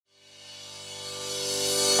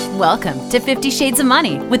Welcome to 50 Shades of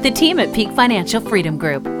Money with the team at Peak Financial Freedom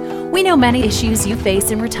Group. We know many issues you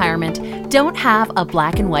face in retirement don't have a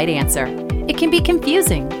black and white answer. It can be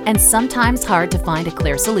confusing and sometimes hard to find a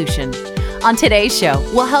clear solution. On today's show,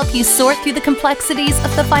 we'll help you sort through the complexities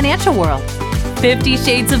of the financial world. 50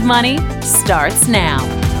 Shades of Money starts now.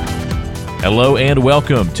 Hello and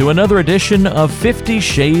welcome to another edition of 50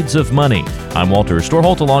 Shades of Money. I'm Walter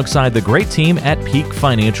Storholt alongside the great team at Peak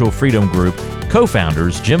Financial Freedom Group,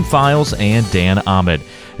 co-founders Jim Files and Dan Ahmed.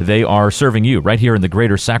 They are serving you right here in the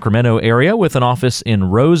greater Sacramento area with an office in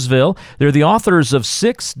Roseville. They're the authors of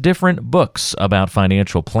 6 different books about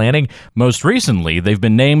financial planning. Most recently, they've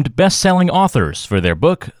been named best-selling authors for their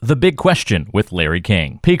book, The Big Question with Larry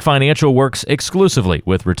King. Peak Financial works exclusively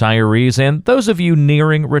with retirees and those of you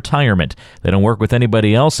nearing retirement. They don't work with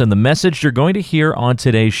anybody else, and the message you're going to hear on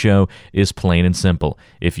today's show is plain and simple.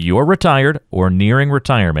 If you're retired or nearing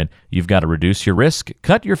retirement, you've got to reduce your risk,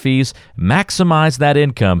 cut your fees, maximize that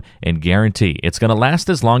income, and guarantee it's going to last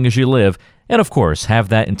as long as you live, and of course, have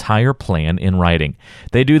that entire plan in writing.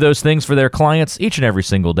 They do those things for their clients each and every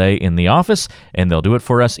single day in the office, and they'll do it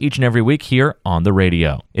for us each and every week here on the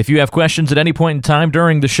radio. If you have questions at any point in time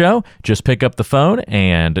during the show, just pick up the phone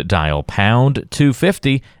and dial pound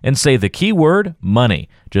 250 and say the keyword money.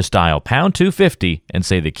 Just dial pound 250 and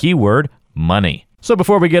say the keyword money. So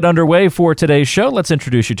before we get underway for today's show, let's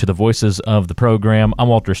introduce you to the voices of the program. I'm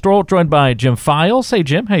Walter Storholt, joined by Jim Files. Hey,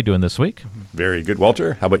 Jim. How you doing this week? Very good,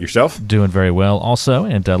 Walter. How about yourself? Doing very well also,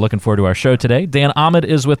 and looking forward to our show today. Dan Ahmed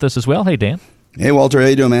is with us as well. Hey, Dan. Hey, Walter. How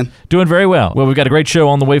you doing, man? Doing very well. Well, we've got a great show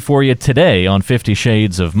on the way for you today on 50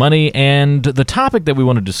 Shades of Money, and the topic that we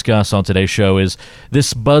want to discuss on today's show is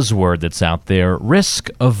this buzzword that's out there,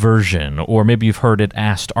 risk aversion, or maybe you've heard it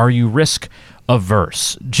asked, are you risk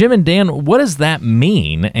averse? Jim and Dan, what does that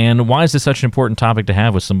mean, and why is this such an important topic to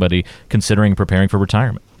have with somebody considering preparing for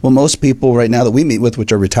retirement? Well, most people right now that we meet with,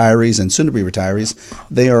 which are retirees and soon-to-be retirees,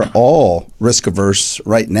 they are all risk-averse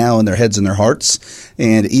right now in their heads and their hearts.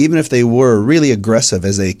 And even if they were really aggressive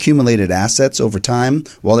as they accumulated assets over time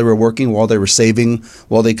while they were working, while they were saving,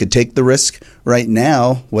 while they could take the risk, right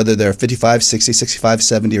now, whether they're 55, 60, 65,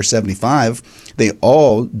 70, or 75, they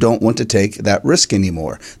all don't want to take that risk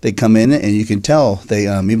anymore. They come in and you can tell, they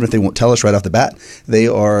even if they won't tell us right off the bat, they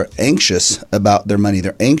are anxious about their money.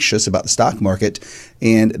 They're anxious about the stock market,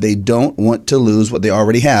 and they don't want to lose what they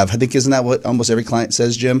already have. I think, isn't that what almost every client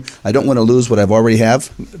says, Jim? I don't want to lose what I've already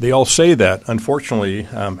have. They all say that. Unfortunately,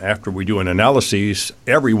 after we do an analysis,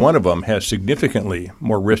 every one of them has significantly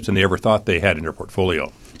more risk than they ever thought they had in their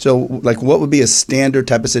portfolio. So, like, what would be a standard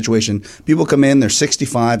type of situation? People come in, they're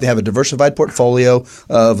 65, they have a diversified portfolio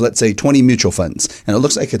of, let's say, 20 mutual funds, and it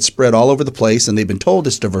looks like it's spread all over the place, and they've been told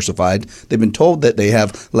it's diversified. They've been told that they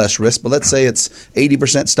have less risk, but let's say it's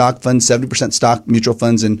 80% stock funds, 70% stock mutual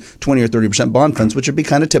funds, and 20 or 30% bond funds, which would be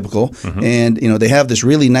kind of typical. Mm-hmm. And, they have this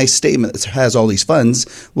really nice statement that has all these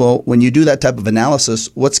funds. Well, when you do that type of analysis,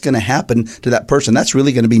 what's going to happen to that person? That's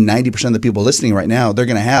really going to be 90% of the people listening right now. They're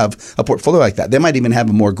going to have a portfolio like that. They might even have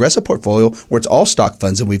a more aggressive portfolio where it's all stock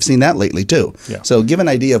funds, and we've seen that lately too. Yeah. So give an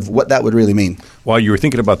idea of what that would really mean. While you were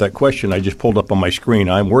thinking about that question, I just pulled up on my screen.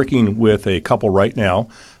 I'm working with a couple right now.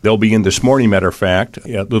 They'll be in this morning, matter of fact,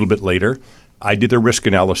 a little bit later. I did their risk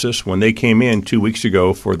analysis. When they came in 2 weeks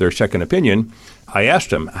ago for their second opinion, I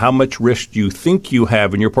asked them, how much risk do you think you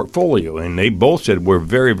have in your portfolio? And they both said, we're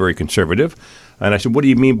very, very conservative. And I said, what do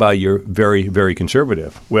you mean by you're very, very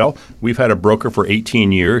conservative? Well, we've had a broker for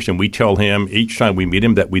 18 years, and we tell him each time we meet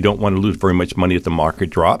him that we don't want to lose very much money if the market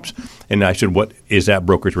drops. And I said, what is that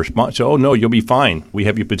broker's response? So, oh, no, you'll be fine. We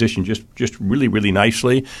have you positioned just really, really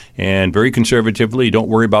nicely and very conservatively. Don't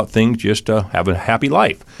worry about things. Just have a happy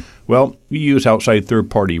life. Well, we use outside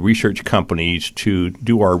third-party research companies to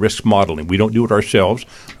do our risk modeling. We don't do it ourselves,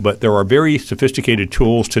 but there are very sophisticated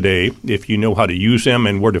tools today if you know how to use them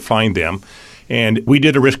and where to find them. And we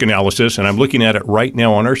did a risk analysis, and I'm looking at it right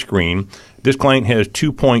now on our screen. This client has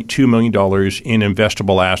 $2.2 million in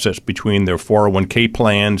investable assets between their 401k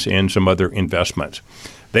plans and some other investments.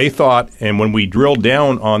 They thought, and when we drilled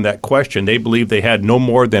down on that question, they believed they had no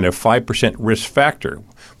more than a 5% risk factor,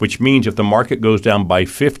 which means if the market goes down by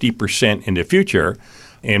 50% in the future,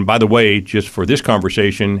 and by the way, just for this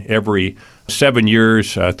conversation, every 7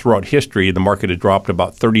 years throughout history, the market has dropped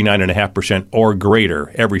about 39.5% or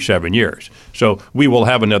greater every 7 years. So we will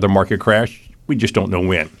have another market crash. We just don't know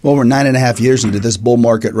when. Well, we're 9.5 years into this bull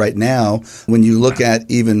market right now. When you look at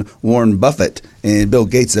even Warren Buffett and Bill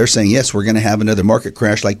Gates, they're saying, yes, we're going to have another market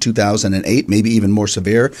crash like 2008, maybe even more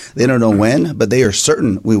severe. They don't know when, but they are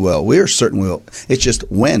certain we will. We are certain we will. It's just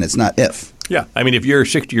when. It's not if. Yeah. I mean, if you're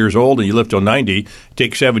 60 years old and you live till 90,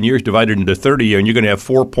 take 7 years divided into 30, and you're going to have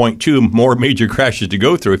 4.2 more major crashes to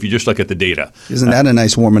go through if you just look at the data. Isn't that a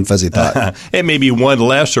nice, warm and fuzzy thought? It may be one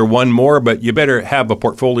less or one more, but you better have a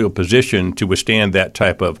portfolio position to withstand that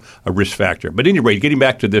type of a risk factor. But anyway, getting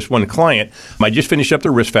back to this one client, I just finished up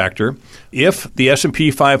the risk factor. If the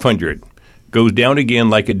S&P 500 goes down again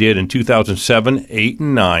like it did in 2007, 8,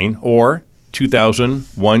 and 9, or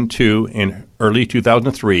 2001, 2, and early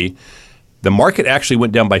 2003, the market actually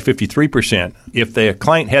went down by 53%. If the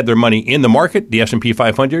client had their money in the market, the S&P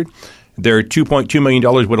 500, their $2.2 million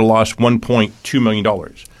would have lost $1.2 million.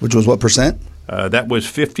 Which was what percent? That was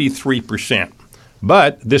 53%.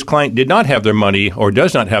 But this client did not have their money or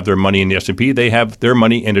does not have their money in the S&P. They have their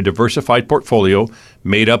money in a diversified portfolio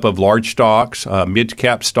made up of large stocks,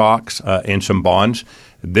 mid-cap stocks, and some bonds.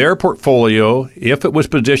 Their portfolio, if it was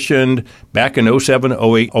positioned back in 07,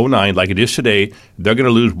 08, 09 like it is today, they're going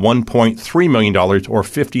to lose $1.3 million or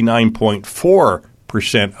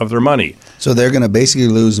 59.4% of their money. So they're going to basically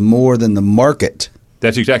lose more than the market.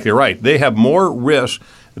 That's exactly right. They have more risk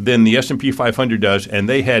than the S&P 500 does, and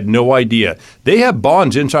they had no idea. They have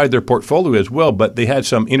bonds inside their portfolio as well, but they had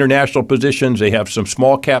some international positions. They have some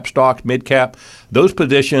small cap stocks, mid cap. Those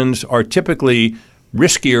positions are typically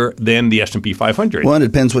riskier than the S&P 500. Well, it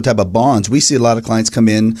depends what type of bonds. We see a lot of clients come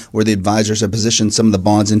in where the advisors have positioned some of the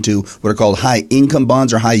bonds into what are called high income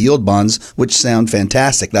bonds or high yield bonds, which sound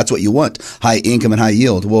fantastic. That's what you want, high income and high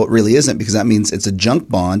yield. Well, it really isn't, because that means it's a junk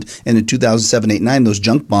bond. And in 2007, 8, 9, those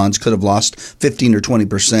junk bonds could have lost 15 or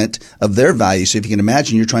 20% of their value. So if you can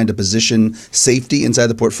imagine you're trying to position safety inside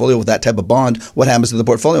the portfolio with that type of bond, what happens to the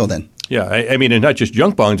portfolio then? Yeah, I mean, and not just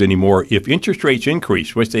junk bonds anymore. If interest rates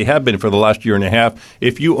increase, which they have been for the last year and a half,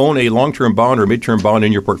 if you own a long-term bond or mid-term bond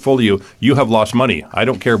in your portfolio, you have lost money. I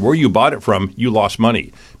don't care where you bought it from, you lost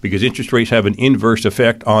money, because interest rates have an inverse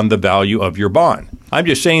effect on the value of your bond. I'm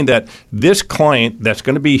just saying that this client that's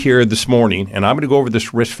going to be here this morning, and I'm going to go over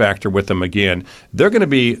this risk factor with them again, they're going to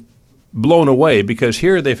be blown away, because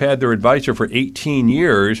here they've had their advisor for 18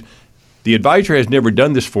 years. The advisor has never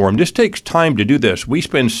done this for them. This takes time to do this. We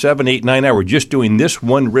spend 7, 8, 9 hours just doing this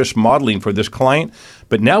one risk modeling for this client.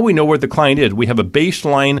 But now we know where the client is. We have a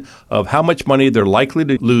baseline of how much money they're likely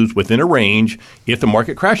to lose within a range if the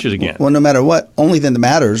market crashes again. Well, no matter what, only thing that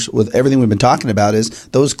matters with everything we've been talking about is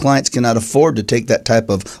those clients cannot afford to take that type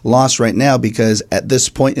of loss right now, because at this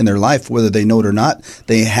point in their life, whether they know it or not,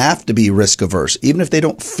 they have to be risk averse. Even if they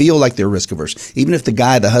don't feel like they're risk averse. Even if the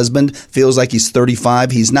guy, the husband, feels like he's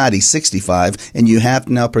 35, he's not, he's 65, and you have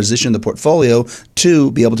to now position the portfolio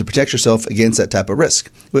to be able to protect yourself against that type of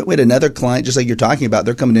risk. We had another client, just like you're talking about,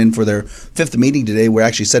 they're coming in for their 5th meeting today. We're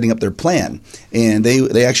actually setting up their plan. And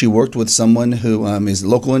they actually worked with someone who is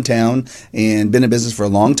local in town and been in business for a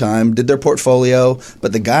long time, did their portfolio.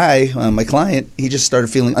 But the guy, my client, he just started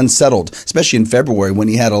feeling unsettled, especially in February when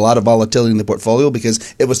he had a lot of volatility in the portfolio,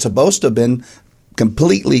 because it was supposed to have been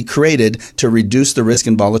completely created to reduce the risk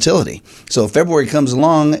and volatility. So February comes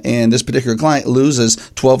along and this particular client loses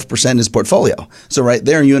 12% in his portfolio. So right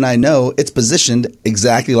there, you and I know it's positioned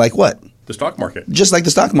exactly like what? The stock market. Just like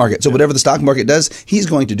the stock market. So whatever the stock market does, he's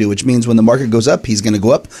going to do, which means when the market goes up, he's going to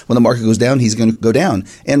go up. When the market goes down, he's going to go down.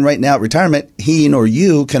 And right now at retirement, he nor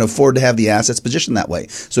you can afford to have the assets positioned that way.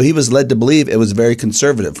 So he was led to believe it was very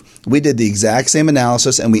conservative. We did the exact same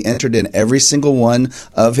analysis and we entered in every single one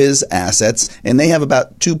of his assets, and they have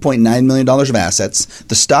about $2.9 million of assets.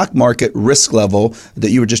 The stock market risk level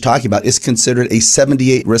that you were just talking about is considered a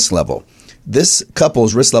 78 risk level. This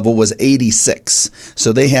couple's risk level was 86.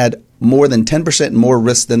 So they had more than 10% more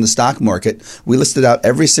risk than the stock market. We listed out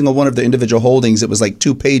every single one of their individual holdings. It was like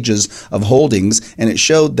 2 pages of holdings, and it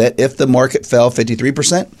showed that if the market fell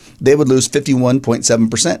 53%, they would lose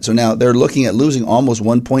 51.7%. So now they're looking at losing almost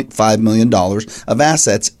 $1.5 million of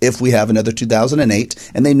assets if we have another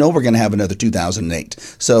 2008, and they know we're going to have another 2008.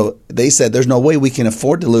 So they said there's no way we can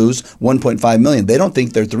afford to lose $1.5 million. They don't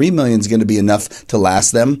think their $3 million is going to be enough to last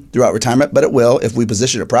them throughout retirement, but it will. If we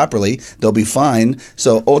position it properly, they'll be fine.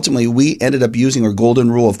 So ultimately, we ended up using our golden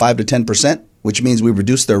rule of 5 to 10%, which means we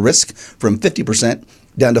reduced their risk from 50%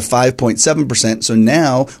 down to 5.7%. So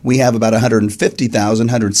now we have about $150,000,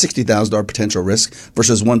 $160,000 potential risk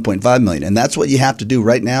versus $1.5 million. And that's what you have to do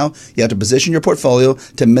right now. You have to position your portfolio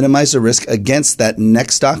to minimize the risk against that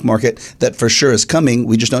next stock market that for sure is coming.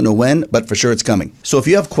 We just don't know when, but for sure it's coming. So if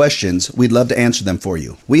you have questions, we'd love to answer them for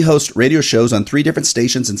you. We host radio shows on 3 different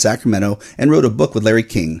stations in Sacramento and wrote a book with Larry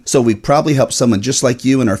King. So we probably helped someone just like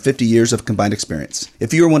you in our 50 years of combined experience.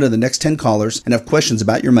 If you are one of the next 10 callers $1,000 and have questions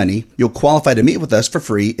about your money, you'll qualify to meet with us for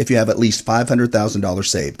free if you have at least $500,000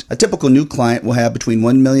 saved. A typical new client will have between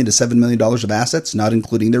 $1 million to $7 million of assets, not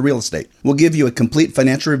including their real estate. We'll give you a complete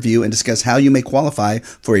financial review and discuss how you may qualify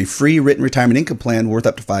for a free written retirement income plan worth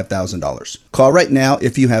up to $5,000. Call right now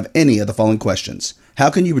if you have any of the following questions. How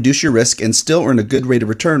can you reduce your risk and still earn a good rate of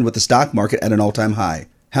return with the stock market at an all-time high?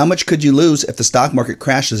 How much could you lose if the stock market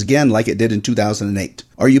crashes again like it did in 2008?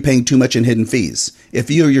 Are you paying too much in hidden fees? If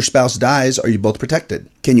you or your spouse dies, are you both protected?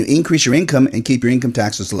 Can you increase your income and keep your income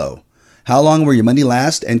taxes low? How long will your money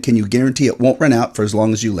last, and can you guarantee it won't run out for as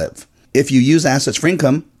long as you live? If you use assets for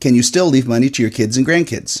income, can you still leave money to your kids and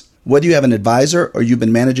grandkids? Whether you have an advisor or you've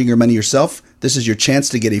been managing your money yourself, this is your chance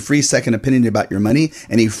to get a free second opinion about your money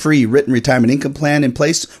and a free written retirement income plan in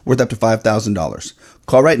place worth up to $5,000.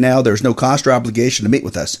 Call right now. There's no cost or obligation to meet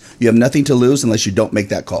with us. You have nothing to lose unless you don't make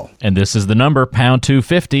that call. And this is the number, pound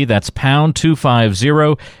 250. That's pound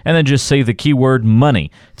 250. And then just say the keyword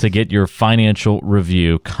money to get your financial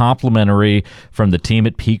review complimentary from the team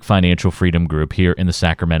at Peak Financial Freedom Group here in the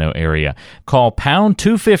Sacramento area. Call pound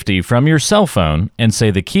 250 from your cell phone and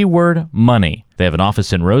say the keyword money. They have an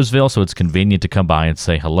office in Roseville, so it's convenient to come by and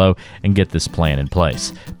say hello and get this plan in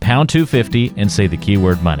place. Pound 250 and say the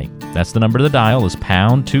keyword money. That's the number to the dial is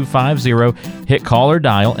pound 250. Hit call or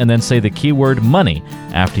dial and then say the keyword money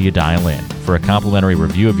after you dial in. For a complimentary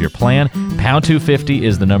review of your plan, pound 250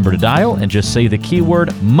 is the number to dial and just say the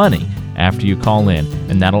keyword money after you call in,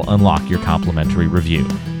 and that'll unlock your complimentary review.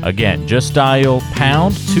 Again, just dial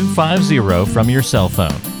pound 250 from your cell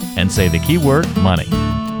phone and say the keyword money.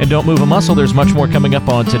 And don't move a muscle. There's much more coming up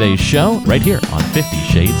on today's show right here on 50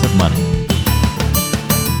 Shades of Money.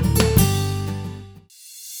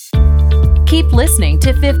 Keep listening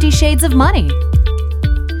to 50 Shades of Money.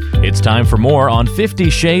 It's time for more on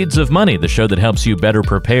 50 Shades of Money, the show that helps you better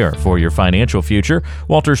prepare for your financial future.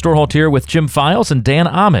 Walter Storholt here with Jim Files and Dan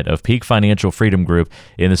Ahmed of Peak Financial Freedom Group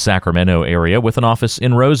in the Sacramento area with an office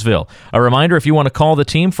in Roseville. A reminder, if you want to call the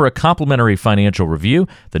team for a complimentary financial review,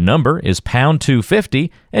 the number is pound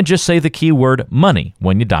 250 and just say the keyword money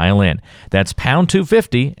when you dial in. That's pound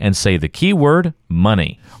 250 and say the keyword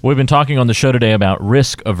money. We've been talking on the show today about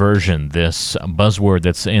risk aversion, this buzzword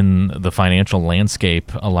that's in the financial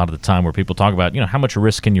landscape a lot of the time, where people talk about, how much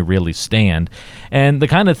risk can you really stand? And the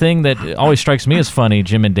kind of thing that always strikes me as funny,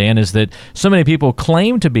 Jim and Dan, is that so many people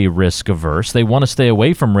claim to be risk averse. They want to stay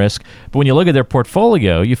away from risk, but when you look at their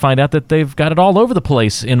portfolio, you find out that they've got it all over the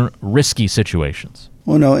place in risky situations.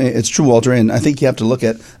 Well, no, it's true, Walter, and I think you have to look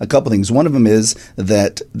at a couple things. One of them is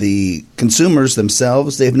that the consumers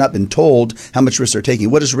themselves, they have not been told how much risk they're taking.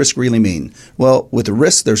 What does risk really mean? Well, with the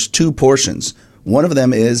risk, there's two portions. One of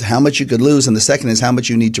them is how much you could lose, and the second is how much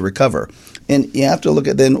you need to recover. And you have to look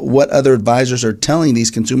at then what other advisors are telling these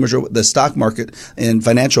consumers, or the stock market and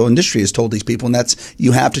financial industry has told these people, and that's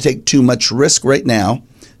you have to take too much risk right now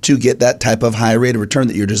to get that type of high rate of return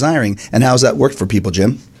that you're desiring. And how's that worked for people,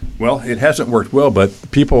 Jim? Well, it hasn't worked well, but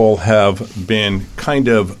people have been kind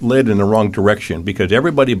of led in the wrong direction because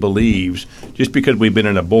everybody believes, just because we've been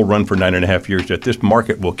in a bull run for 9.5 years, that this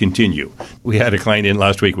market will continue. We had a client in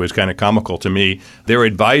last week who was kind of comical to me. Their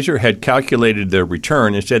advisor had calculated their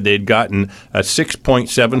return and said they had gotten a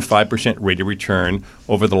 6.75% rate of return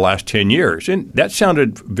over the last 10 years. And that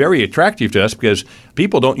sounded very attractive to us because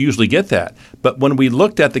people don't usually get that. But when we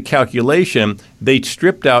looked at the calculation, they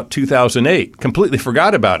stripped out 2008, completely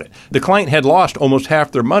forgot about it. The client had lost almost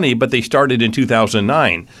half their money, but they started in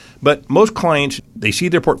 2009. But most clients, they see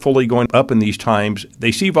their portfolio going up in these times.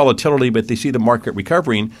 They see volatility, but they see the market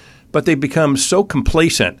recovering. But they become so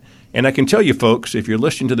complacent. And I can tell you, folks, if you're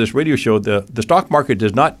listening to this radio show, the stock market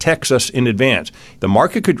does not text us in advance. The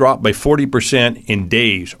market could drop by 40% in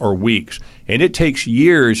days or weeks. And it takes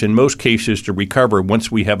years in most cases to recover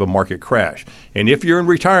once we have a market crash. And if you're in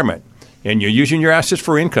retirement and you're using your assets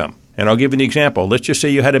for income, and I'll give you an example. Let's just say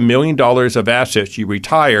you had $1 million of assets, you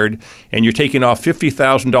retired, and you're taking off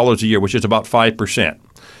 $50,000 a year, which is about 5%.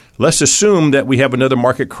 Let's assume that we have another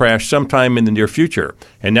market crash sometime in the near future,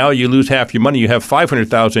 and now you lose half your money. You have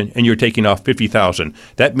 $500,000, and you're taking off $50,000.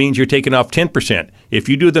 That means you're taking off 10%. If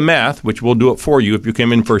you do the math, which we'll do it for you if you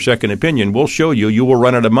come in for a second opinion, we'll show you you will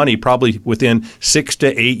run out of money probably within 6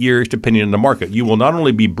 to 8 years, depending on the market. You will not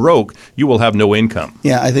only be broke, you will have no income.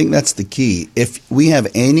 Yeah, I think that's the key. If we have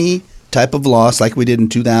any type of loss like we did in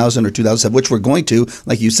 2000 or 2007, which we're going to,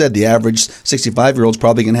 like you said, the average 65-year-old is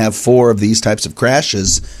probably going to have 4 of these types of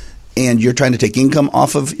crashes, and you're trying to take income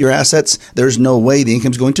off of your assets, there's no way the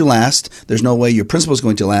income is going to last. There's no way your principal is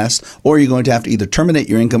going to last, or you're going to have to either terminate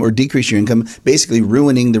your income or decrease your income, basically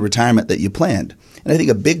ruining the retirement that you planned. And I think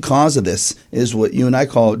a big cause of this is what you and I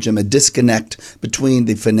call, Jim, a disconnect between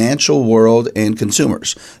the financial world and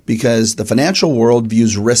consumers, because the financial world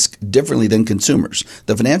views risk differently than consumers.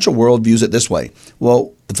 The financial world views it this way.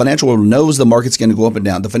 Well, the financial world knows the market's going to go up and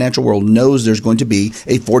down. The financial world knows there's going to be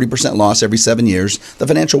a 40% loss every 7 years. The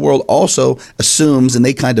financial world also assumes, and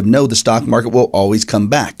they kind of know, the stock market will always come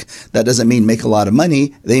back. That doesn't mean make a lot of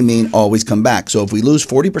money. They mean always come back. So if we lose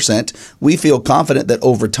 40%, we feel confident that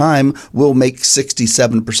over time we'll make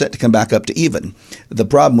 67% to come back up to even. The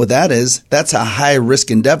problem with that is that's a high risk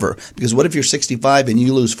endeavor, because what if you're 65 and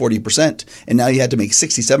you lose 40% and now you had to make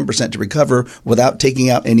 67% to recover without taking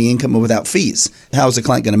out any income or without fees? How is the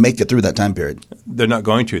client going to make it through that time period? They're not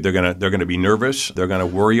going to. They're going to be nervous. They're going to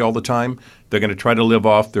worry all the time. They're going to try to live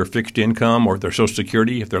off their fixed income or their Social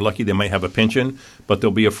Security. If they're lucky, they might have a pension, but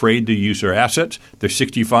they'll be afraid to use their assets. They're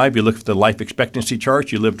 65. You look at the life expectancy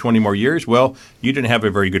chart. You live 20 more years. Well, you didn't have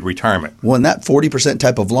a very good retirement. Well, in that 40%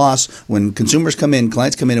 type of loss, when consumers come in,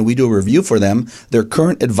 clients come in, and we do a review for them, their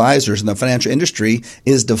current advisors in the financial industry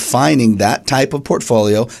is defining that type of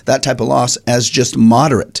portfolio, that type of loss, as just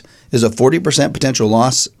moderate. Is a 40% potential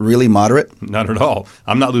loss really moderate? Not at all.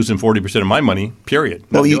 I'm not losing 40% of my money, period.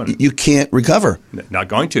 Well, you can't recover. Not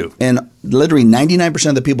going to. And literally 99%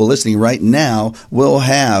 of the people listening right now will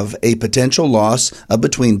have a potential loss of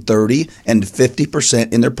between 30 and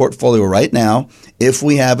 50% in their portfolio right now if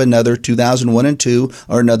we have another 2001 and 2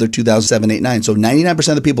 or another 2007, 8, 9. So 99%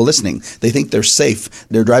 of the people listening, they think they're safe.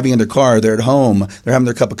 They're driving in their car. They're at home. They're having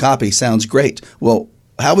their cup of coffee. Sounds great. Well,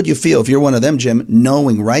 how would you feel if you're one of them, Jim,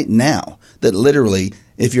 knowing right now that literally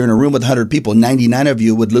if you're in a room with 100 people, 99 of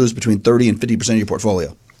you would lose between 30 and 50% of your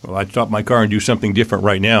portfolio? Well, I'd stop my car and do something different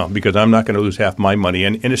right now, because I'm not going to lose half my money.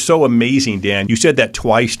 And it's so amazing, Dan. You said that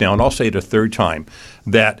twice now, and I'll say it a third time,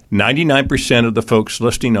 that 99% of the folks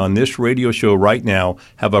listening on this radio show right now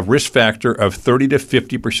have a risk factor of 30 to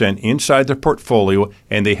 50% inside their portfolio,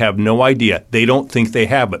 and they have no idea. They don't think they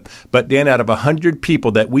have it. But Dan, out of 100 people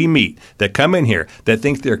that we meet that come in here that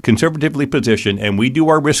think they're conservatively positioned, and we do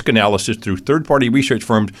our risk analysis through third-party research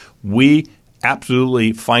firms, we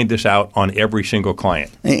absolutely find this out on every single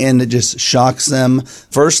client. And it just shocks them.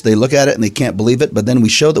 First, they look at it and they can't believe it, but then we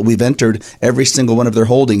show that we've entered every single one of their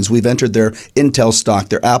holdings. We've entered their Intel stock,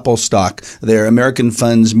 their Apple stock, their American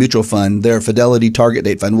Funds Mutual Fund, their Fidelity Target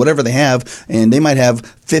Date Fund, whatever they have, and they might have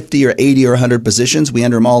 50 or 80 or 100 positions. We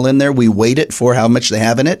enter them all in there. We weight it for how much they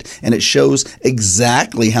have in it, and it shows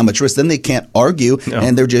exactly how much risk. Then they can't argue,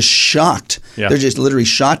 and they're just shocked. Yeah. They're just literally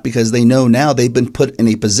shocked because they know now they've been put in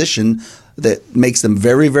a position that makes them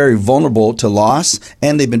very, very vulnerable to loss,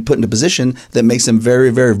 and they've been put in a position that makes them very,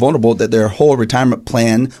 very vulnerable that their whole retirement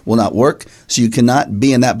plan will not work. So you cannot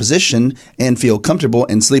be in that position and feel comfortable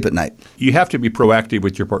and sleep at night. You have to be proactive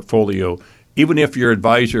with your portfolio. Even if your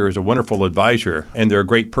advisor is a wonderful advisor and they're a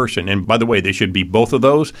great person, and by the way, they should be both of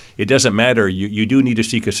those, it doesn't matter. You do need to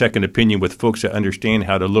seek a second opinion with folks that understand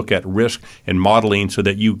how to look at risk and modeling so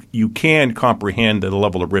that you can comprehend the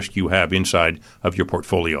level of risk you have inside of your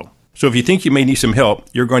portfolio. So if you think you may need some help,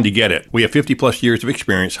 you're going to get it. We have 50-plus years of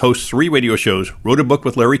experience, host 3 radio shows, wrote a book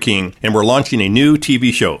with Larry King, and we're launching a new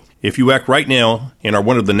TV show. If you act right now and are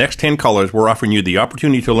one of the next 10 callers, we're offering you the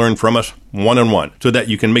opportunity to learn from us one-on-one so that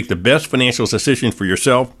you can make the best financial decisions for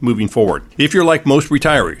yourself moving forward. If you're like most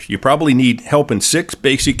retirees, you probably need help in 6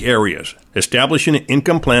 basic areas. Establishing an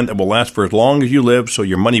income plan that will last for as long as you live so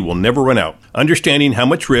your money will never run out. Understanding how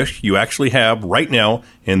much risk you actually have right now,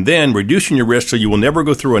 and then reducing your risk so you will never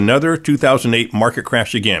go through another 2008 market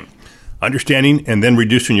crash again. Understanding and then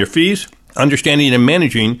reducing your fees. Understanding and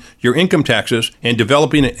managing your income taxes, and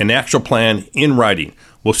developing an actual plan in writing.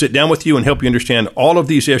 We'll sit down with you and help you understand all of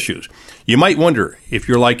these issues. You might wonder if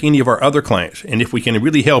you're like any of our other clients and if we can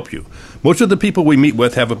really help you. Most of the people we meet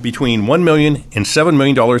with have between $1 million and $7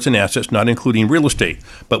 million in assets, not including real estate.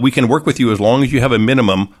 But we can work with you as long as you have a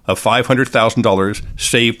minimum of $500,000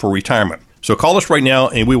 saved for retirement. So call us right now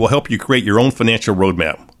and we will help you create your own financial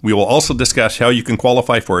roadmap. We will also discuss how you can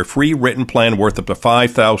qualify for a free written plan worth up to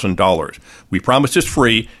 $5,000. We promise it's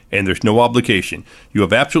free and there's no obligation. You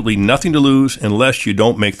have absolutely nothing to lose unless you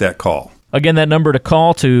don't make that call. Again, that number to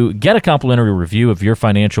call to get a complimentary review of your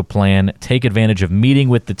financial plan, take advantage of meeting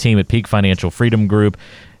with the team at Peak Financial Freedom Group,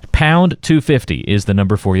 pound 250 is the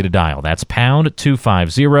number for you to dial. That's pound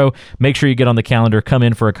 250. Make sure you get on the calendar. Come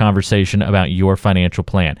in for a conversation about your financial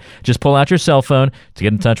plan. Just pull out your cell phone to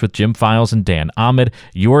get in touch with Jim Files and Dan Ahmed,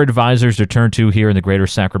 your advisors to turn to here in the greater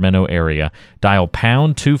Sacramento area. Dial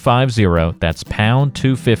pound 250. That's pound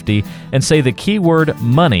 250 and say the keyword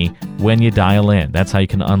money when you dial in. That's how you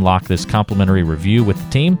can unlock this complimentary review with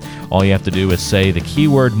the team. All you have to do is say the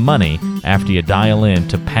keyword money after you dial in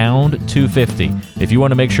to pound 250. If you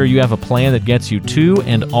want to make sure you have a plan that gets you to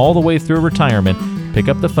and all the way through retirement, pick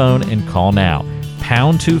up the phone and call now.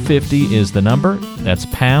 Pound 250 is the number. That's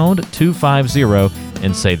pound 250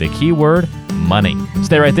 and say the keyword money.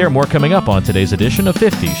 Stay right there. More coming up on today's edition of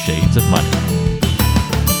 50 Shades of Money.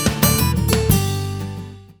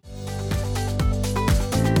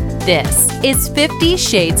 This is 50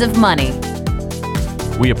 Shades of Money.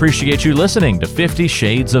 We appreciate you listening to 50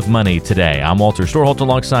 Shades of Money today. I'm Walter Storholt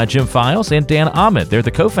alongside Jim Files and Dan Ahmed. They're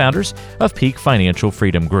the co-founders of Peak Financial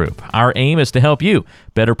Freedom Group. Our aim is to help you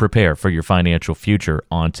better prepare for your financial future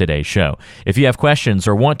on today's show. If you have questions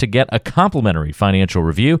or want to get a complimentary financial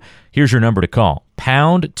review, here's your number to call.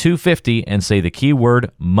 Pound 250 and say the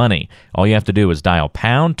keyword money. All you have to do is dial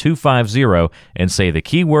pound 250 and say the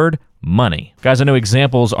keyword money. Guys, I know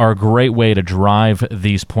examples are a great way to drive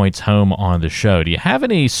these points home on the show. Do you have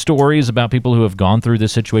any stories about people who have gone through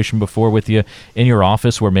this situation before with you in your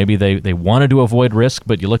office where maybe they wanted to avoid risk,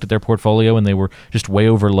 but you looked at their portfolio and they were just way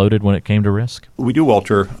overloaded when it came to risk? We do,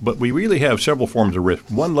 Walter, but we really have several forms of risk.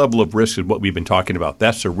 One level of risk is what we've been talking about.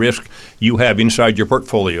 That's the risk you have inside your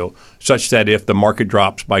portfolio, such that if the market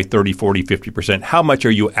drops by 30, 40, 50%, how much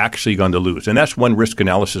are you actually going to lose? And that's one risk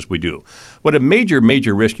analysis we do. What a major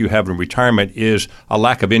risk you have in retirement is a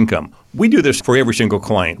lack of income. We do this for every single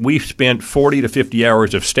client. We've spent 40 to 50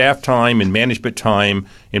 hours of staff time and management time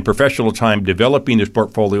and professional time developing these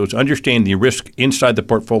portfolios, understanding the risk inside the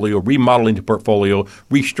portfolio, remodeling the portfolio,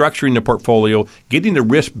 restructuring the portfolio, getting the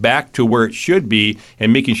risk back to where it should be,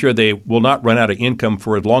 and making sure they will not run out of income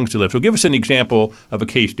for as long as they live. So give us an example of a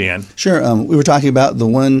case, Dan. Sure. We were talking about the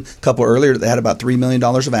one couple earlier that had about $3 million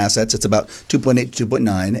of assets. It's about 2.8 to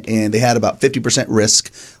 2.9, and they had about 50%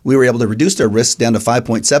 risk. We were able to reduce their risk down to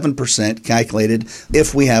 5.7% calculated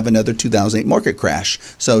if we have another 2008 market crash.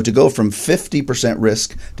 So to go from 50%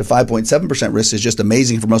 risk to 5.7% risk is just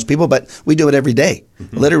amazing for most people, but we do it every day,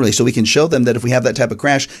 literally. So we can show them that if we have that type of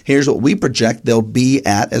crash, here's what we project they'll be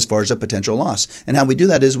at as far as a potential loss. And how we do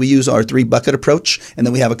that is we use our 3-bucket approach, and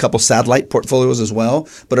then we have a couple satellite portfolios as well.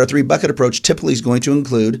 But our 3-bucket approach typically is going to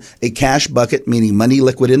include a cash bucket, meaning money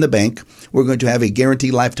liquid in the bank. We're going to have a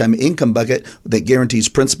guaranteed lifetime income bucket that guarantees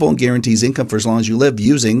principal and guarantees income for as long as you live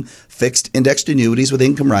using fixed indexed annuities with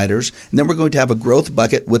income riders. And then we're going to have a growth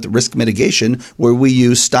bucket with risk mitigation where we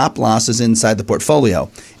use stop losses inside the portfolio.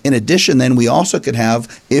 In addition, then we also could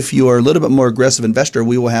have, if you are a little bit more aggressive investor,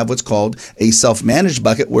 we will have what's called a self-managed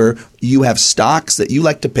bucket where you have stocks that you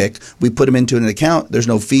like to pick. We put them into an account. There's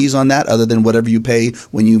no fees on that other than whatever you pay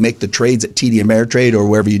when you make the trades at TD Ameritrade or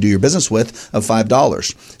wherever you do your business with of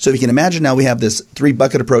 $5. So if you can imagine now we have this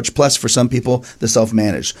 3-bucket approach plus for some people the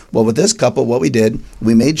self-managed. Well, with this couple, what we did,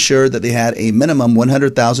 we made sure that they had a minimum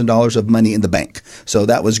 $100,000 of money in the bank. So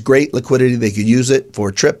that was great liquidity. They could use it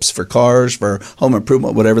for trips, for cars, for home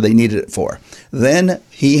improvement, whatever they needed it for. Then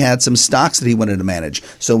he had some stocks that he wanted to manage.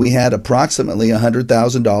 So we had approximately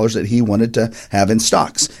 $100,000 that he wanted to have in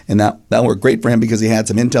stocks. And that worked great for him because he had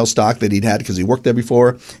some Intel stock that he'd had because he worked there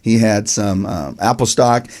before. He had some Apple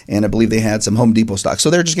stock, and I believe they had some Home Depot stock. So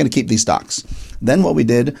they're just going to keep these stocks. Then what we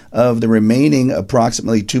did of the remaining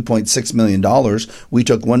approximately $2.6 million, we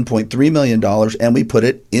took $1.3 million and we put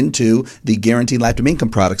it into the guaranteed lifetime income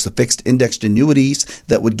products, the fixed indexed annuities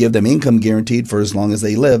that would give them income guaranteed for as long as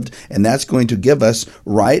they lived. And that's going to give us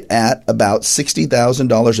right at about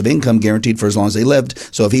 $60,000 of income guaranteed for as long as they lived.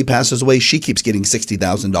 So if he passes away, she keeps getting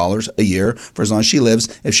 $60,000 a year for as long as she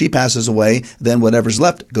lives. If she passes away, then whatever's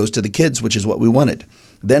left goes to the kids, which is what we wanted.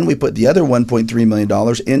 Then we put the other $1.3 million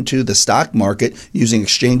into the stock market using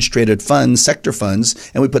exchange-traded funds, sector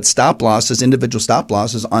funds, and we put stop losses, individual stop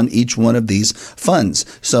losses on each one of these funds.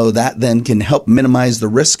 So that then can help minimize the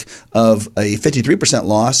risk of a 53%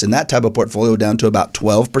 loss in that type of portfolio down to about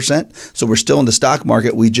 12%. So we're still in the stock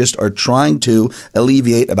market. We just are trying to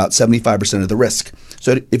alleviate about 75% of the risk.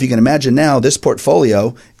 So if you can imagine now, this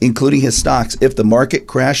portfolio, including his stocks, if the market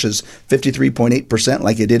crashes 53.8%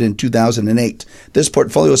 like it did in 2008, this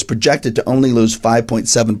portfolio is projected to only lose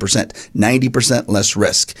 5.7%, 90% less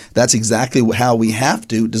risk. That's exactly how we have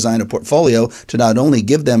to design a portfolio to not only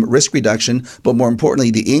give them risk reduction, but more importantly,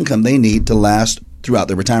 the income they need to last throughout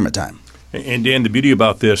their retirement time. And Dan, the beauty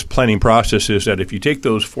about this planning process is that if you take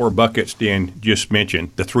those 4 buckets Dan just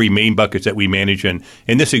mentioned, the 3 main buckets that we manage, and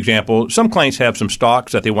in this example, some clients have some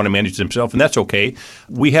stocks that they want to manage themselves, and that's okay.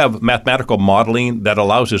 We have mathematical modeling that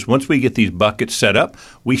allows us, once we get these buckets set up,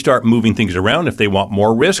 we start moving things around. If they want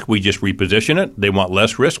more risk, we just reposition it. They want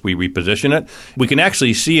less risk, we reposition it. We can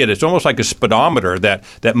actually see it. It's almost like a speedometer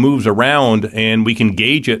that moves around, and we can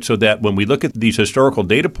gauge it so that when we look at these historical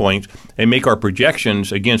data points and make our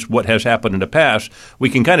projections against what has happened in the past,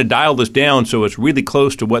 we can kind of dial this down so it's really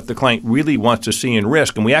close to what the client really wants to see in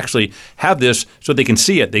risk. And we actually have this so they can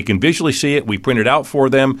see it. They can visually see it. We print it out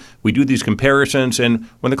for them. We do these comparisons. And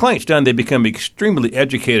when the client's done, they become extremely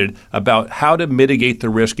educated about how to mitigate the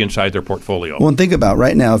risk inside their portfolio. Well, and think about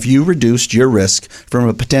right now, if you reduced your risk from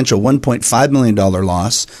a potential $1.5 million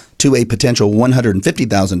loss to a potential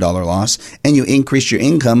 $150,000 loss, and you increase your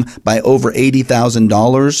income by over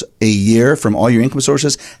 $80,000 a year from all your income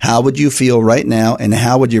sources, how would you feel right now, and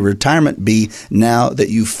how would your retirement be now that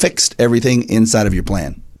you fixed everything inside of your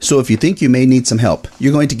plan? So if you think you may need some help,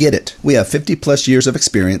 you're going to get it. We have 50 plus years of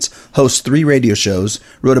experience, host 3 radio shows,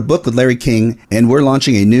 wrote a book with Larry King, and we're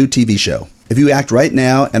launching a new TV show. If you act right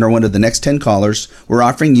now and are one of the next 10 callers, we're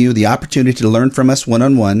offering you the opportunity to learn from us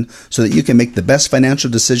one-on-one so that you can make the best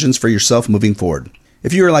financial decisions for yourself moving forward.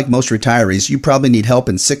 If you are like most retirees, you probably need help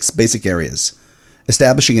in 6 basic areas.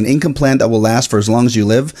 Establishing an income plan that will last for as long as you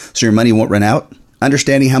live so your money won't run out.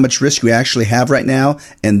 Understanding how much risk you actually have right now,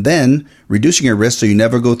 and then reducing your risk so you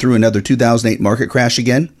never go through another 2008 market crash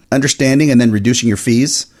again. Understanding and then reducing your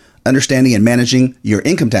fees. Understanding and managing your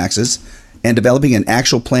income taxes. And developing an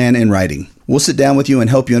actual plan in writing. We'll sit down with you and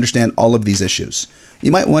help you understand all of these issues.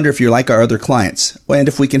 You might wonder if you're like our other clients, and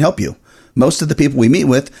if we can help you. Most of the people we meet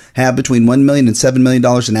with have between $1 million and $7 million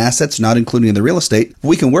in assets, not including the real estate.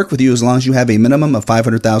 We can work with you as long as you have a minimum of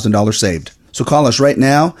 $500,000 saved. So call us right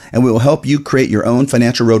now, and we will help you create your own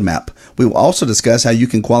financial roadmap. We will also discuss how you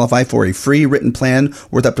can qualify for a free written plan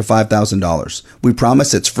worth up to $5,000. We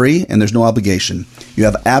promise it's free and there's no obligation. You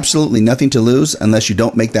have absolutely nothing to lose unless you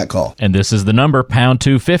don't make that call. And this is the number, pound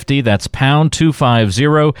 250. That's pound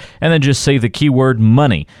 250. And then just say the keyword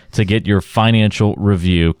money to get your financial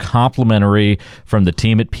review complimentary from the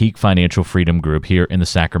team at Peak Financial Freedom Group here in the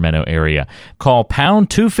Sacramento area. Call pound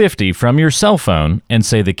 250 from your cell phone and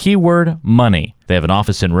say the keyword money. They have an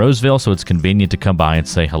office in Roseville, so it's convenient to come by and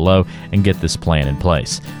say hello and get this plan in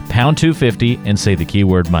place. Pound 250 and say the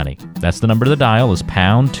keyword money. That's the number to dial is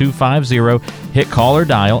pound 250. Hit call or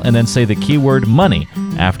dial and then say the keyword money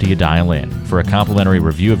after you dial in. For a complimentary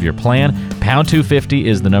review of your plan, pound 250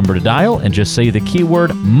 is the number to dial and just say the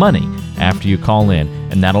keyword money after you call in,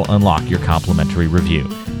 and that'll unlock your complimentary review.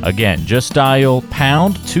 Again, just dial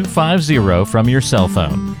pound 250 from your cell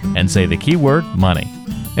phone and say the keyword money.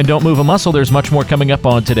 And don't move a muscle. There's much more coming up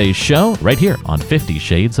on today's show right here on 50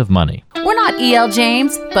 Shades of Money. We're not E.L.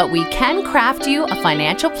 James, but we can craft you a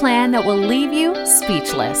financial plan that will leave you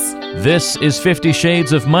speechless. This is 50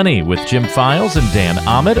 Shades of Money with Jim Files and Dan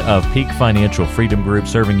Ahmed of Peak Financial Freedom Group,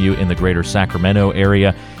 serving you in the greater Sacramento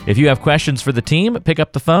area. If you have questions for the team, pick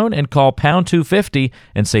up the phone and call pound 250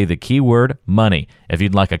 and say the keyword money. If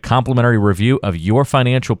you'd like a complimentary review of your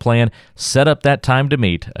financial plan, set up that time to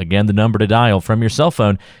meet. Again, the number to dial from your cell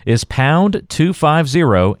phone is pound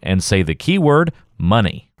 250 and say the keyword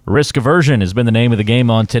money. Risk aversion has been the name of the game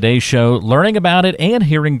on today's show. Learning about it and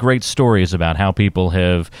hearing great stories about how people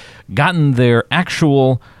have gotten their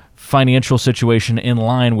actual financial situation in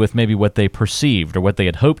line with maybe what they perceived or what they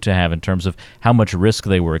had hoped to have in terms of how much risk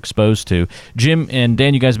they were exposed to. Jim and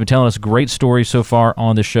Dan, you guys have been telling us great stories so far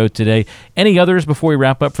on the show today. Any others before we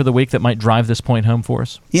wrap up for the week that might drive this point home for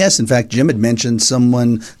us? Yes, in fact, Jim had mentioned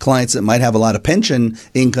clients that might have a lot of pension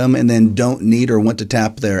income and then don't need or want to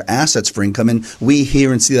tap their assets for income. And we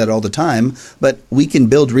hear and see that all the time, but we can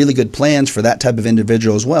build really good plans for that type of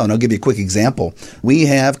individual as well. And I'll give you a quick example. We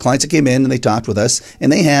have clients that came in and they talked with us,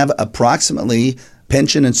 and they have approximately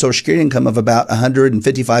pension and Social Security income of about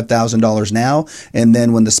 $155,000 now. And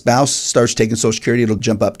then when the spouse starts taking Social Security, it'll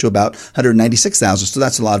jump up to about $196,000. So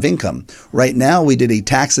that's a lot of income. Right now, we did a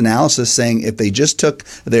tax analysis saying if they just took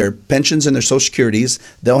their pensions and their Social Securities,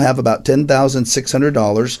 they'll have about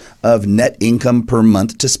 $10,600 of net income per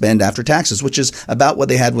month to spend after taxes, which is about what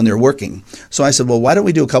they had when they were working. So I said, well, why don't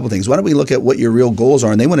we do a couple things? Why don't we look at what your real goals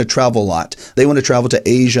are? And they want to travel a lot. They want to travel to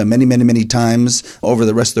Asia many, many, many times over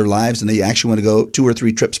the rest of their lives, and they actually want to go to 2 or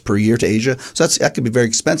 3 trips per year to Asia. So that could be very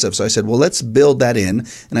expensive. So I said, well, let's build that in.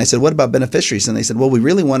 And I said, what about beneficiaries? And they said, well, we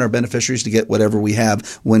really want our beneficiaries to get whatever we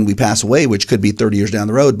have when we pass away, which could be 30 years down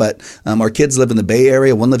the road. But our kids live in the Bay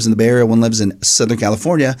Area. One lives in the Bay Area. One lives in Southern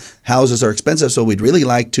California. Houses are expensive. So we'd really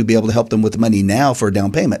like to be able to help them with money now for a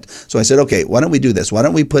down payment. So I said, okay, why don't we do this? Why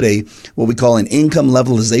don't we put what we call an income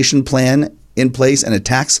levelization plan in place and a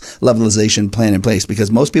tax levelization plan in place,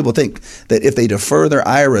 because most people think that if they defer their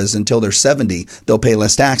IRAs until they're 70, they'll pay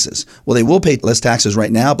less taxes. Well, they will pay less taxes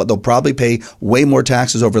right now, but they'll probably pay way more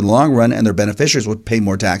taxes over the long run, and their beneficiaries will pay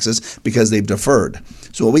more taxes because they've deferred.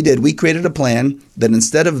 So what we did, we created a plan that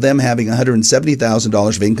instead of them having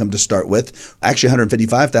 $170,000 of income to start with, actually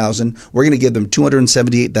 $155,000, we're going to give them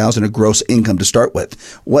 $278,000 of gross income to start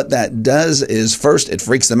with. What that does is, first, it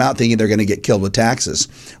freaks them out thinking they're going to get killed with taxes.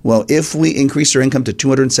 Well, if we increase their income to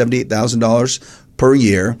 $278,000 per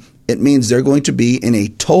year, it means they're going to be in a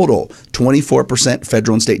total 24%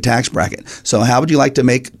 federal and state tax bracket. So how would you like to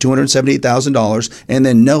make $278,000 and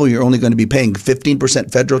then know you're only going to be paying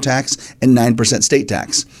 15% federal tax and 9% state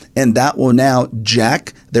tax? And that will now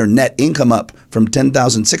jack their net income up from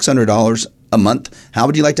 $10,600 a month. How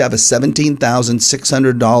would you like to have a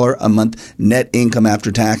 $17,600 a month net income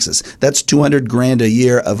after taxes? That's $200,000 a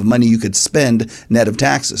year of money you could spend net of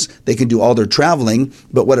taxes. They can do all their traveling,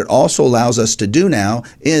 but what it also allows us to do now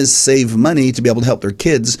is save money to be able to help their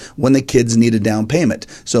kids when the kids need a down payment.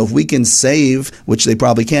 So if we can save, which they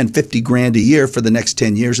probably can, $50,000 a year for the next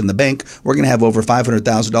 10 years in the bank, we're going to have over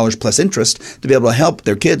 $500,000 plus interest to be able to help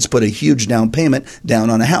their kids put a huge down payment down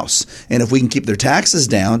on a house. And if we can keep their taxes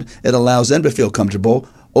down, it allows them to feel comfortable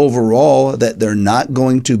overall that they're not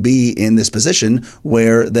going to be in this position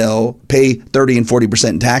where they'll pay 30 and 40%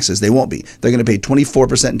 in taxes. They won't be. They're going to pay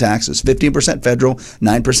 24% in taxes, 15% federal,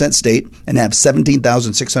 9% state, and have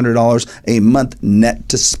 $17,600 a month net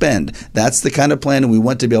to spend. That's the kind of plan we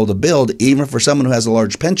want to be able to build, even for someone who has a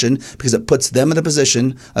large pension, because it puts them in a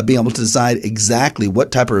position of being able to decide exactly what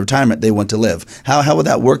type of retirement they want to live. How would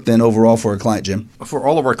that work then overall for a client, Jim? For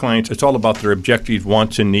all of our clients, it's all about their objectives,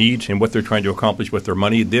 wants, and needs, and what they're trying to accomplish with their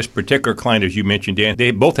money. This particular client, as you mentioned, Dan,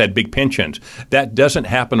 they both had big pensions. That doesn't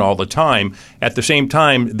happen all the time. At the same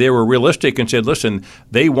time, they were realistic and said, listen,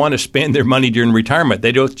 they want to spend their money during retirement.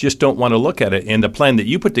 They just don't want to look at it. And the plan that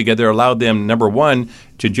you put together allowed them, number one,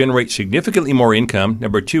 to generate significantly more income.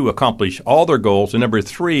 Number two, accomplish all their goals. And number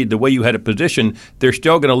three, the way you had it positioned, they're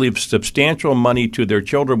still going to leave substantial money to their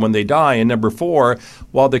children when they die. And number four,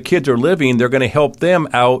 while the kids are living, they're going to help them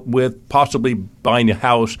out with possibly buying a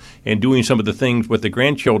house and doing some of the things with the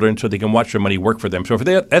grandchildren so they can watch their money work for them. So for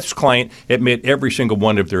that's client, it met every single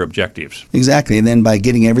one of their objectives. Exactly. And then by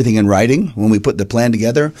getting everything in writing, when we put the plan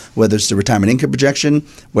together, whether it's the retirement income projection,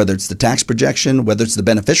 whether it's the tax projection, whether it's the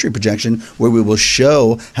beneficiary projection, where we will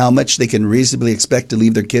show how much they can reasonably expect to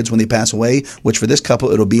leave their kids when they pass away, which for this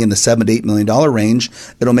couple, it'll be in the $7 to $8 million range.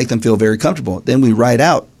 It'll make them feel very comfortable. Then we write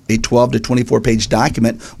out a 12 to 24 page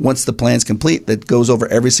document once the plan's complete that goes over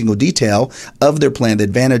every single detail of their plan, the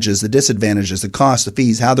advantages, the disadvantages, the costs, the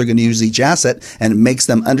fees, how they're going to use each asset, and it makes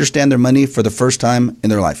them understand their money for the first time in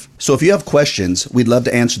their life. So if you have questions, we'd love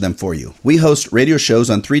to answer them for you. We host radio shows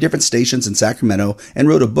on 3 different stations in Sacramento and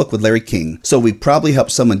wrote a book with Larry King, so we probably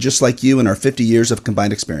helped someone just like you in our 50 years of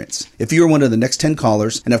combined experience. If you are one of the next 10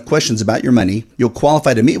 callers and have questions about your money, you'll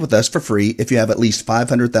qualify to meet with us for free if you have at least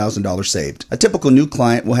 $500,000 saved. A typical new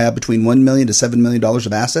client will have between $1 million to $7 million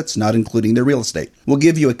of assets, not including their real estate. We'll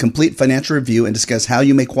give you a complete financial review and discuss how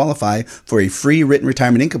you may qualify for a free written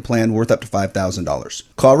retirement income plan worth up to $5,000.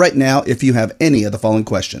 Call right now if you have any of the following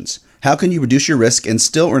questions. How can you reduce your risk and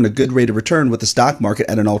still earn a good rate of return with the stock market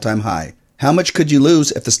at an all-time high? How much could you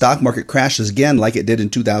lose if the stock market crashes again like it did in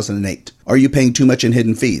 2008? Are you paying too much in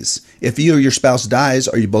hidden fees? If you or your spouse dies,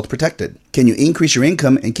 are you both protected? Can you increase your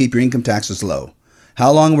income and keep your income taxes low? How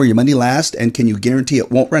long will your money last, and can you guarantee it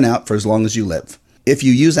won't run out for as long as you live? If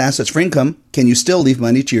you use assets for income, can you still leave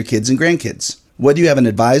money to your kids and grandkids? Whether you have an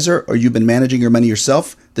advisor or you've been managing your money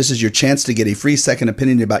yourself, this is your chance to get a free second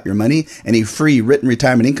opinion about your money and a free written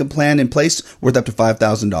retirement income plan in place worth up to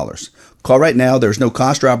 $5,000. Call right now. There's no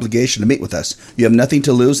cost or obligation to meet with us. You have nothing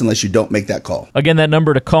to lose unless you don't make that call. Again, that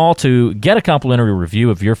number to call to get a complimentary review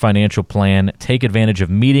of your financial plan, take advantage of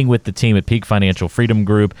meeting with the team at Peak Financial Freedom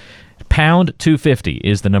Group. Pound 250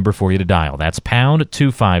 is the number for you to dial. That's pound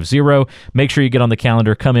 250. Make sure you get on the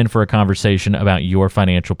calendar, come in for a conversation about your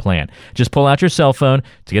financial plan. Just pull out your cell phone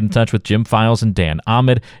to get in touch with Jim Files and Dan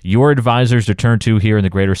Ahmed, your advisors to turn to here in the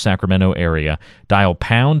greater Sacramento area. Dial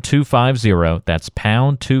pound 250, that's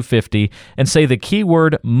pound 250, and say the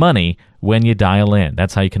keyword money when you dial in.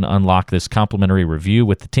 That's how you can unlock this complimentary review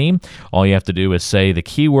with the team. All you have to do is say the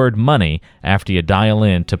keyword money after you dial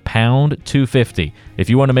in to pound 250. If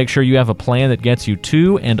you want to make sure you have a plan that gets you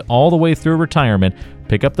to and all the way through retirement,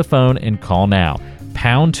 pick up the phone and call now.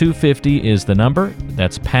 Pound 250 is the number.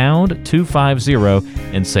 That's pound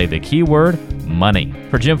 250 and say the keyword money.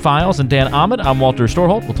 For Jim Files and Dan Ahmed, I'm Walter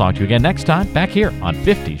Storholt. We'll talk to you again next time back here on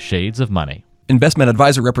 50 Shades of Money. Investment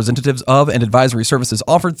advisor representatives of and advisory services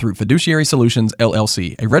offered through Fiduciary Solutions,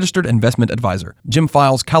 LLC, a registered investment advisor. Jim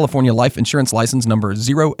Files, California Life Insurance License Number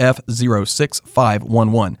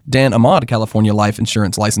 0F06511. Dan Ahmad, California Life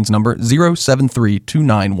Insurance License Number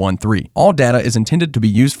 0732913. All data is intended to be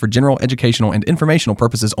used for general educational and informational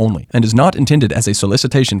purposes only, and is not intended as a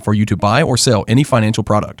solicitation for you to buy or sell any financial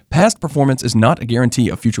product. Past performance is not a guarantee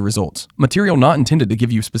of future results. Material not intended to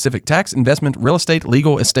give you specific tax, investment, real estate,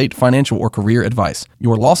 legal, estate, financial, or career advice.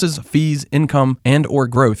 Your losses, fees, income, and or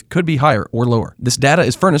growth could be higher or lower. This data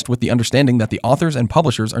is furnished with the understanding that the authors and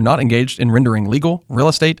publishers are not engaged in rendering legal, real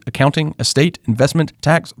estate, accounting, estate, investment,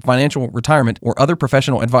 tax, financial, retirement, or other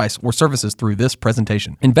professional advice or services through this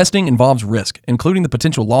presentation. Investing involves risk, including the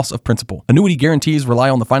potential loss of principal. Annuity guarantees rely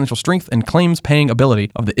on the financial strength and claims paying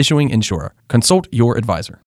ability of the issuing insurer. Consult your advisor.